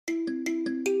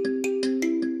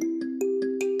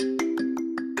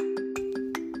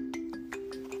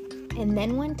And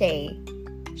then one day,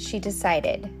 she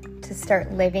decided to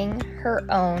start living her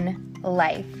own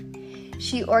life.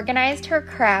 She organized her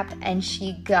crap and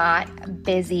she got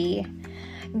busy.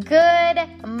 Good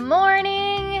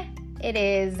morning! It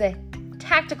is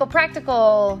Tactical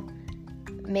Practical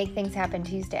Make Things Happen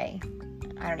Tuesday.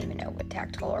 I don't even know what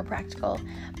tactical or practical,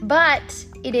 but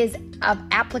it is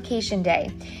application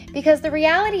day, because the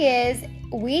reality is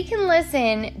we can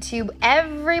listen to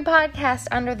every podcast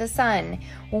under the sun.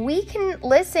 We can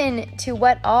listen to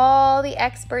what all the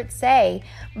experts say,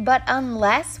 but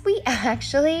unless we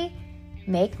actually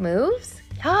make moves,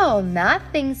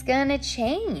 nothing's gonna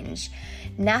change.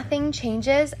 Nothing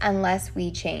changes unless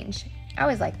we change. I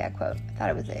always like that quote. I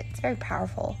thought it's a very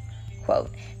powerful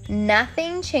quote.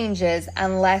 Nothing changes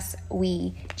unless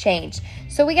we change.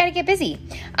 So we got to get busy.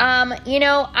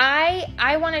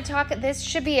 I want to talk. This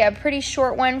should be a pretty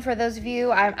short one for those of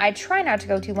you. I try not to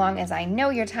go too long, as I know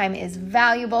your time is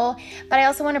valuable, but I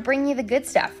also want to bring you the good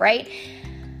stuff, right?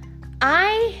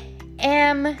 I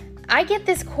get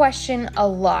this question a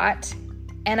lot,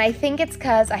 and I think it's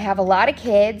because I have a lot of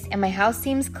kids and my house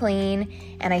seems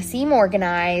clean and I seem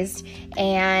organized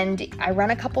and I run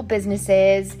a couple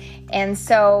businesses. And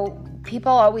so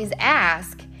people always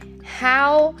ask,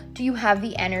 how do you have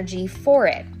the energy for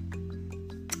it?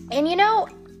 And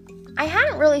I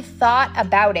hadn't really thought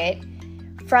about it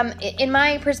in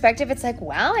my perspective. It's like,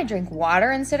 well, I drink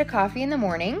water instead of coffee in the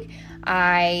morning.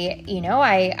 I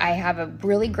have a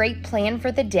really great plan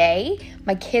for the day.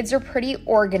 My kids are pretty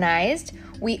organized.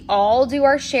 We all do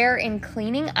our share in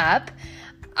cleaning up.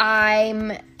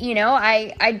 I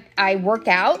work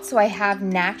out, so I have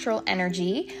natural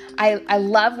energy. I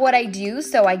love what I do,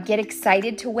 so I get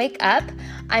excited to wake up.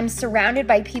 I'm surrounded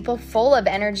by people full of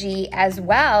energy as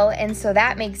well, and so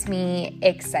that makes me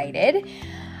excited.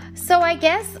 So I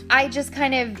guess I just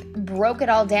kind of broke it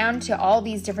all down to all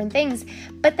these different things.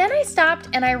 But then I stopped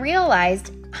and I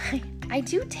realized I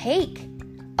do take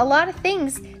a lot of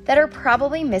things that are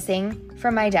probably missing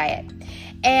from my diet.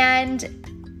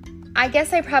 And I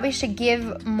guess I probably should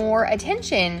give more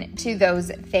attention to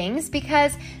those things,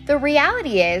 because the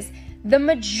reality is the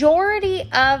majority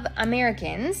of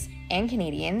Americans and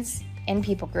Canadians and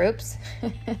people groups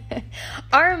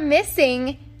are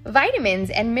missing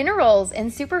vitamins and minerals and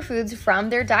superfoods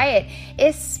from their diet,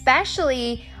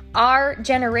 especially our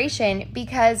generation.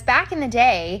 Because back in the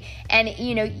day, and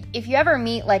if you ever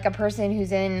meet like a person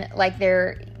who's in like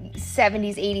their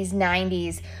 70s, 80s,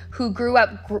 90s, who grew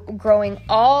up growing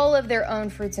all of their own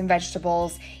fruits and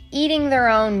vegetables, eating their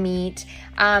own meat,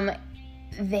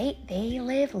 they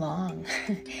live long.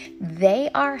 They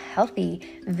are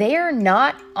healthy. They're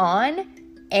not on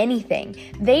anything.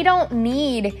 They don't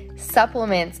need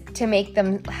supplements to make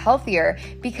them healthier,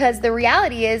 because the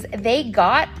reality is they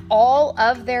got all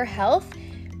of their health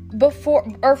before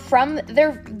or from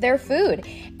their food.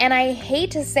 And I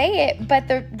hate to say it, but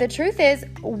the truth is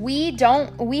we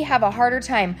have a harder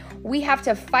time. We have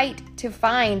to fight to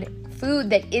find food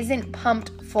that isn't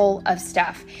pumped full of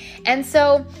stuff. And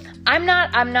so I'm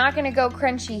not going to go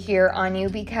crunchy here on you,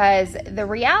 because the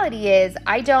reality is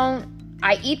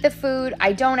I eat the food.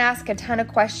 I don't ask a ton of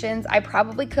questions. I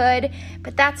probably could,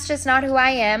 but that's just not who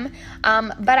I am.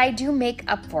 But I do make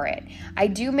up for it. I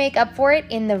do make up for it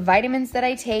in the vitamins that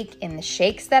I take, in the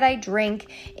shakes that I drink,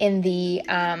 in the,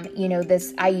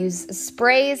 I use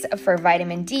sprays for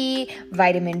vitamin D,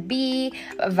 vitamin B,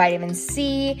 vitamin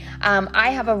C. I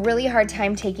have a really hard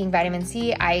time taking vitamin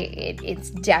C.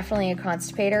 It's definitely a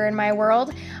constipator in my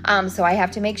world. So I have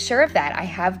to make sure of that. I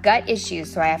have gut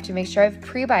issues, so I have to make sure I have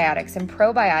prebiotics and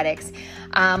probiotics.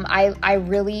 I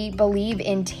really believe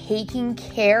in taking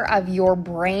care of your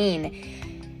brain.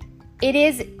 It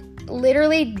is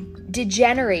literally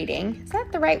degenerating. Is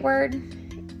that the right word?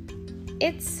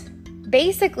 It's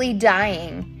basically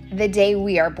dying the day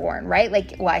we are born, right?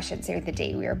 I shouldn't say the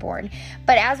day we are born,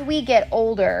 but as we get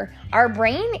older, our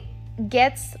brain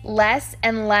gets less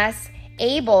and less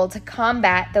able to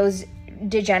combat those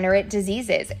degenerate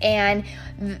diseases. And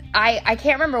I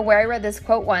can't remember where I read this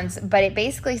quote once, but it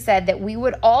basically said that we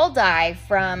would all die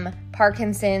from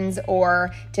Parkinson's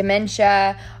or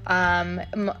dementia.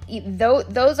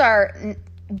 Those are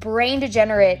brain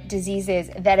degenerate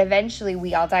diseases that eventually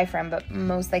we all die from, but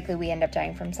most likely we end up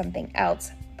dying from something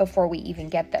else before we even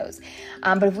get those.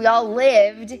 But if we all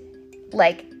lived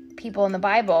like people in the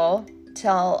Bible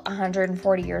till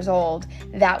 140 years old,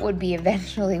 that would be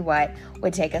eventually what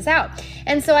would take us out.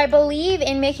 And so I believe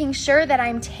in making sure that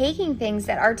I'm taking things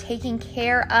that are taking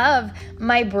care of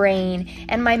my brain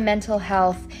and my mental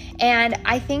health. And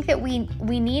I think that we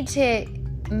need to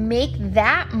make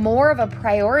that more of a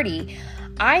priority.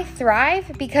 I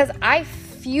thrive because I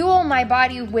fuel my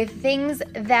body with things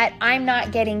that I'm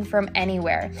not getting from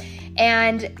anywhere.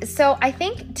 And so I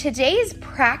think today's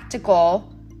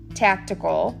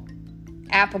tactical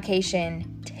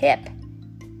application tip,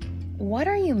 what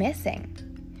are you missing?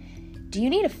 Do you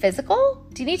need a physical?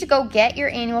 Do you need to go get your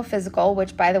annual physical,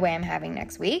 which, by the way, I'm having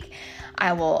next week?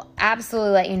 I will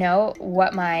absolutely let you know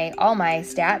what all my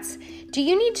stats. Do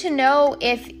you need to know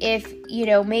if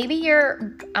maybe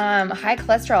your high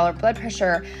cholesterol or blood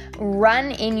pressure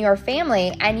run in your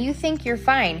family and you think you're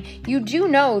fine? You do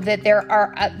know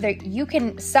that you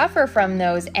can suffer from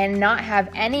those and not have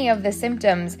any of the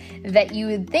symptoms that you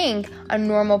would think a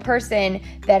normal person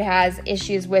that has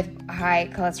issues with high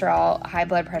cholesterol, high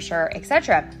blood pressure,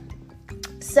 etc.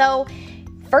 So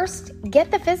first, get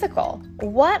the physical.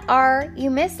 What are you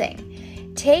missing?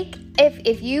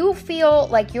 If you feel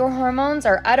like your hormones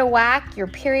are out of whack, your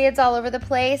period's all over the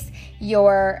place,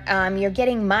 you're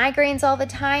getting migraines all the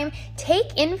time, take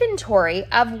inventory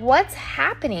of what's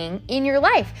happening in your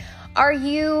life. Are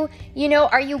you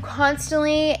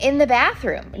constantly in the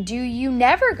bathroom? Do you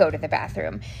never go to the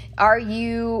bathroom?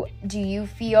 Do you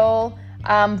feel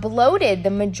bloated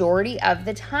the majority of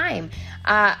the time?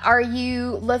 Are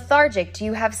you lethargic? Do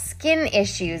you have skin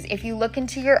issues? If you look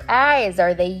into your eyes,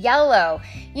 are they yellow?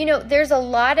 There's a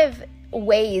lot of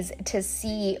ways to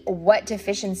see what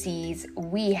deficiencies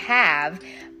we have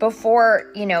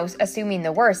before, assuming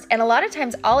the worst. And a lot of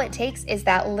times all it takes is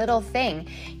that little thing.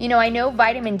 I know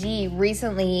vitamin D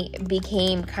recently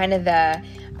became kind of the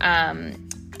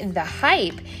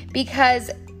hype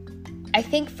because I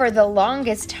think for the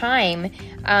longest time,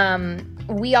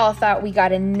 we all thought we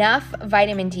got enough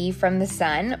vitamin D from the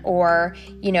sun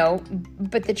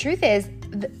but the truth is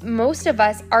most of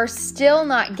us are still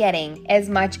not getting as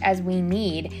much as we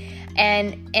need.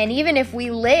 And even if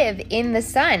we live in the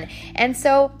sun. And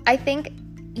so I think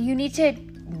you need to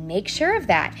make sure of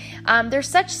that. There's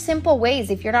such simple ways,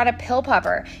 if you're not a pill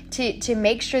popper, to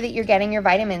make sure that you're getting your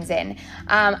vitamins in.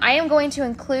 I am going to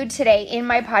include today in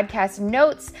my podcast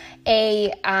notes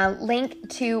a link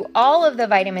to all of the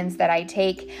vitamins that I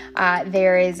take.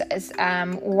 There is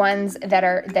ones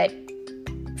that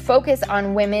focus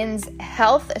on women's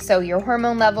health, so your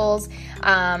hormone levels,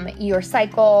 your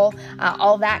cycle,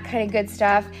 all that kind of good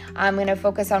stuff. I'm going to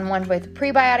focus on one with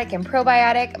prebiotic and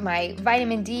probiotic, my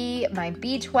vitamin D, my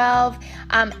B12,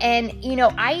 and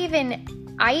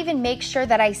I even make sure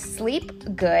that I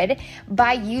sleep good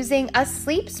by using a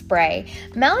sleep spray.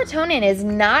 Melatonin is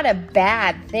not a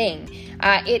bad thing.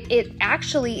 It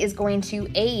actually is going to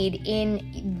aid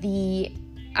in the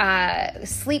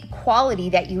sleep quality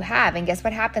that you have. And guess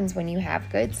what happens when you have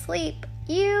good sleep?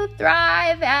 You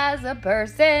thrive as a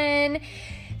person.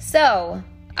 So,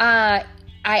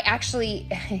 I actually,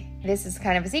 this is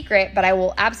kind of a secret, but I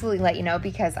will absolutely let you know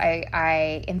because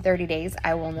I in 30 days,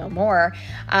 I will know more.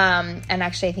 And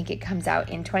actually, I think it comes out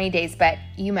in 20 days, but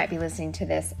you might be listening to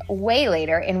this way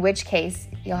later, in which case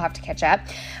you'll have to catch up.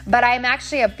 But I'm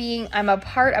actually I'm a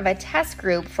part of a test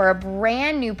group for a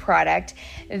brand new product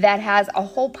that has a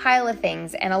whole pile of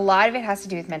things. And a lot of it has to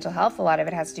do with mental health. A lot of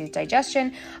it has to do with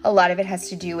digestion. A lot of it has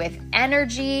to do with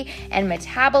energy and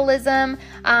metabolism.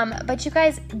 But you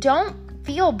guys, don't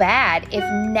feel bad if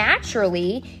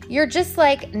naturally you're just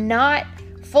not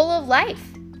full of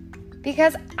life,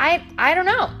 because I don't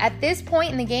know, at this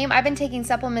point in the game, I've been taking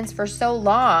supplements for so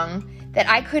long that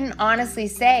I couldn't honestly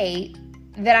say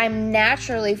that I'm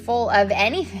naturally full of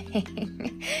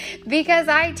anything because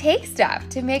I take stuff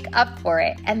to make up for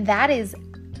it, and that is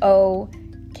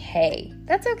okay.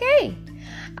 That's okay.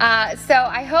 So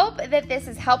I hope that this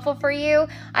is helpful for you.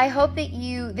 I hope that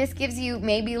this gives you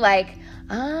maybe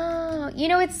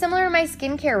it's similar to my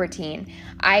skincare routine.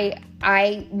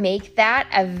 I make that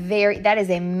that is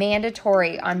a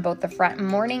mandatory on both the front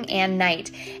morning and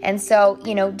night. And so,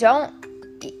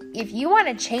 if you want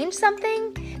to change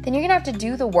something, then you're going to have to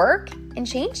do the work and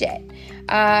change it.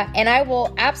 And I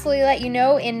will absolutely let you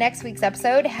know in next week's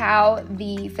episode how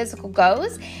the physical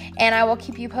goes, and I will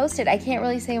keep you posted. I can't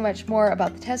really say much more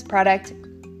about the test product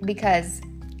because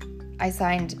I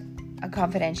signed a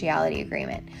confidentiality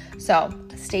agreement. So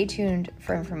stay tuned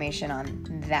for information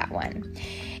on that one.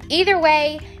 Either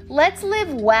way, let's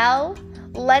live well.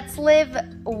 Let's live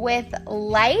with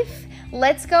life.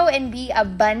 Let's go and be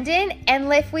abundant.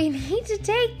 And if we need to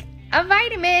take a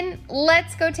vitamin,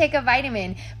 let's go take a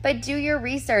vitamin. But do your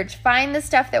research. Find the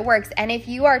stuff that works. And if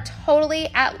you are totally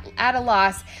at a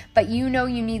loss, but you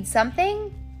need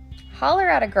something, holler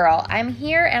at a girl. I'm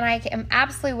here and I am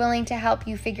absolutely willing to help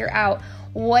you figure out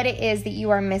what it is that you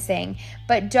are missing.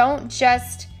 But don't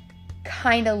just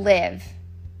kind of live.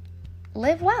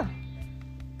 Live well.